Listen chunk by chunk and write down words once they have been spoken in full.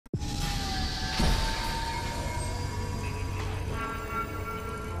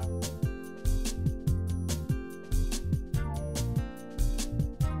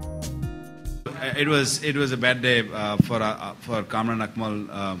it was a bad day for Kamran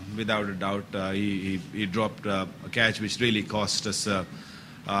Akmal, without a doubt. He dropped a catch which really cost us a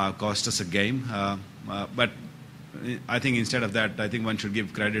game. But I think instead of that, I think one should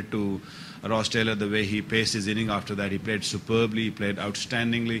give credit to Ross Taylor, the way he paced his inning after that. He played superbly, he played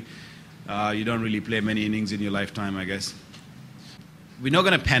outstandingly. You don't really play many innings in your lifetime, I guess. We're not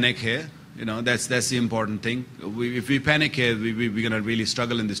going to panic here. You know, that's the important thing. If we panic here, we're going to really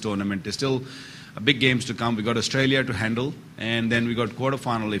struggle in this tournament. There's still big games to come. We got Australia to handle, and then we got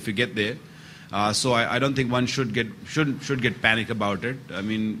quarterfinal if we get there. So I don't think one should get panic about it. I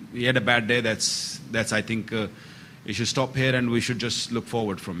mean, he had a bad day. That's I think he should stop here, and we should just look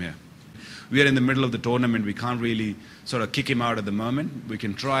forward from here. We are in the middle of the tournament. We can't really sort of kick him out at the moment. We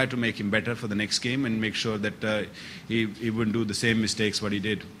can try to make him better for the next game and make sure that he wouldn't do the same mistakes what he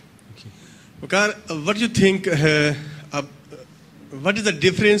did. Waqar, what do you think, what is the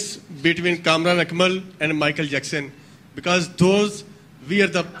difference between Kamran Akmal and Michael Jackson? Because those wear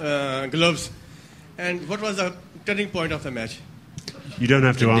the gloves. And what was the turning point of the match? You don't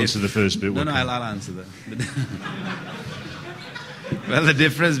have to answer the first bit. No, I'll answer that. Well, the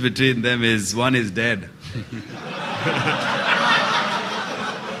difference between them is one is dead.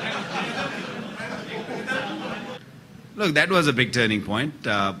 Look, that was a big turning point,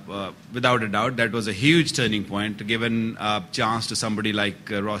 without a doubt. That was a huge turning point, given a chance to somebody like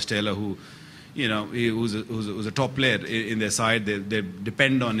Ross Taylor, who, you know, who's a top player in their side. They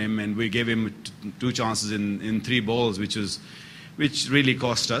depend on him, and we gave him two chances in 3 balls, which really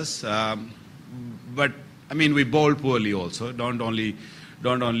cost us. But I mean, we bowled poorly also. Don't only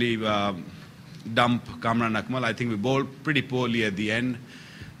dump Kamran Akmal. I think we bowled pretty poorly at the end.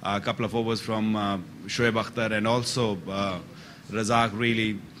 A couple of overs from Shoaib Akhtar, and also Razak,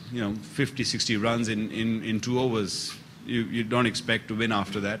 really, 50, 60 runs in 2 overs. You don't expect to win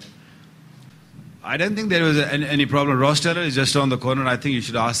after that. I don't think there was any problem. Ross Taylor is just on the corner. I think you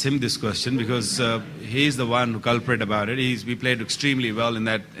should ask him this question, because he's the one who culprit about it. We played extremely well in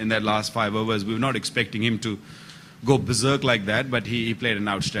that last 5 overs. We were not expecting him to go berserk like that, but he played an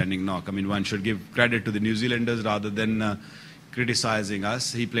outstanding knock. I mean, one should give credit to the New Zealanders rather than criticizing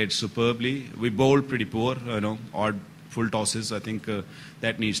us. He played superbly. We bowled pretty poor, odd full tosses. I think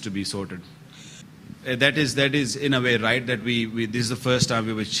that needs to be sorted. That is in a way right, that we this is the first time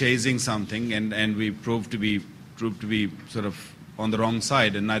we were chasing something, and we proved to be sort of on the wrong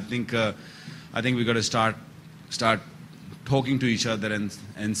side. And I think we got to start talking to each other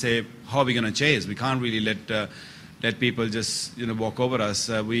and say, how are we going to chase? We can't really let people just walk over us.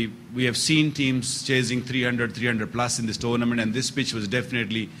 We have seen teams chasing 300 plus in this tournament, and this pitch was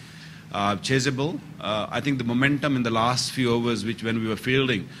definitely chaseable. I think the momentum in the last few overs, when we were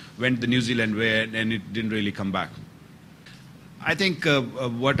fielding, went the New Zealand way, and it didn't really come back. I think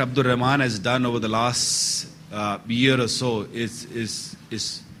what Abdur Rahman has done over the last year or so is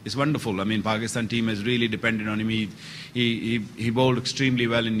wonderful. I mean, Pakistan team has really depended on him. He bowled extremely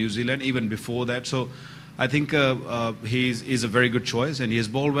well in New Zealand, even before that. So I think he's a very good choice, and he has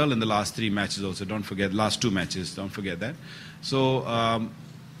bowled well in the last 3 matches also. Don't forget, last 2 matches, don't forget that. So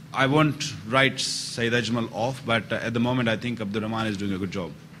I won't write Saeed Ajmal off, but at the moment I think Abdur Rahman is doing a good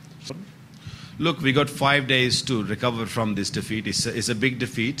job. Look, we got 5 days to recover from this defeat. It's a big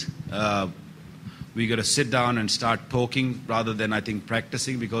defeat. We got to sit down and start talking rather than, I think,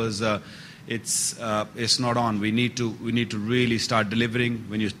 practicing, because it's not on. We need to really start delivering.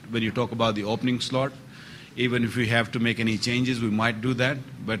 When you talk about the opening slot, even if we have to make any changes, we might do that.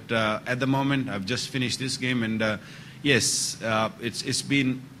 But at the moment, I've just finished this game, and yes, it's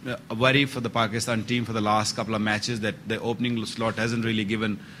been a worry for the Pakistan team for the last couple of matches that the opening slot hasn't really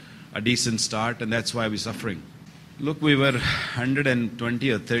given a decent start, and that's why we're suffering. Look, we were 120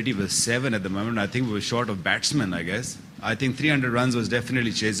 or 30 with 7 at the moment. I think we were short of batsmen, I guess. I think 300 runs was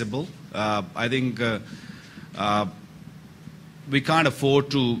definitely chaseable. I think we can't afford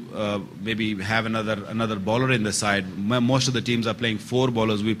to maybe have another bowler in the side. Most of the teams are playing 4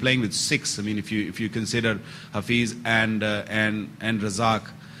 bowlers. We're playing with 6. I mean, if you consider Hafiz and Razak,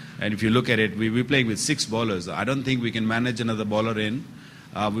 and if you look at it, we're playing with 6 bowlers. I don't think we can manage another bowler in.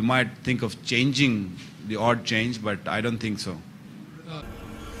 We might think of changing the odd change, but I don't think so.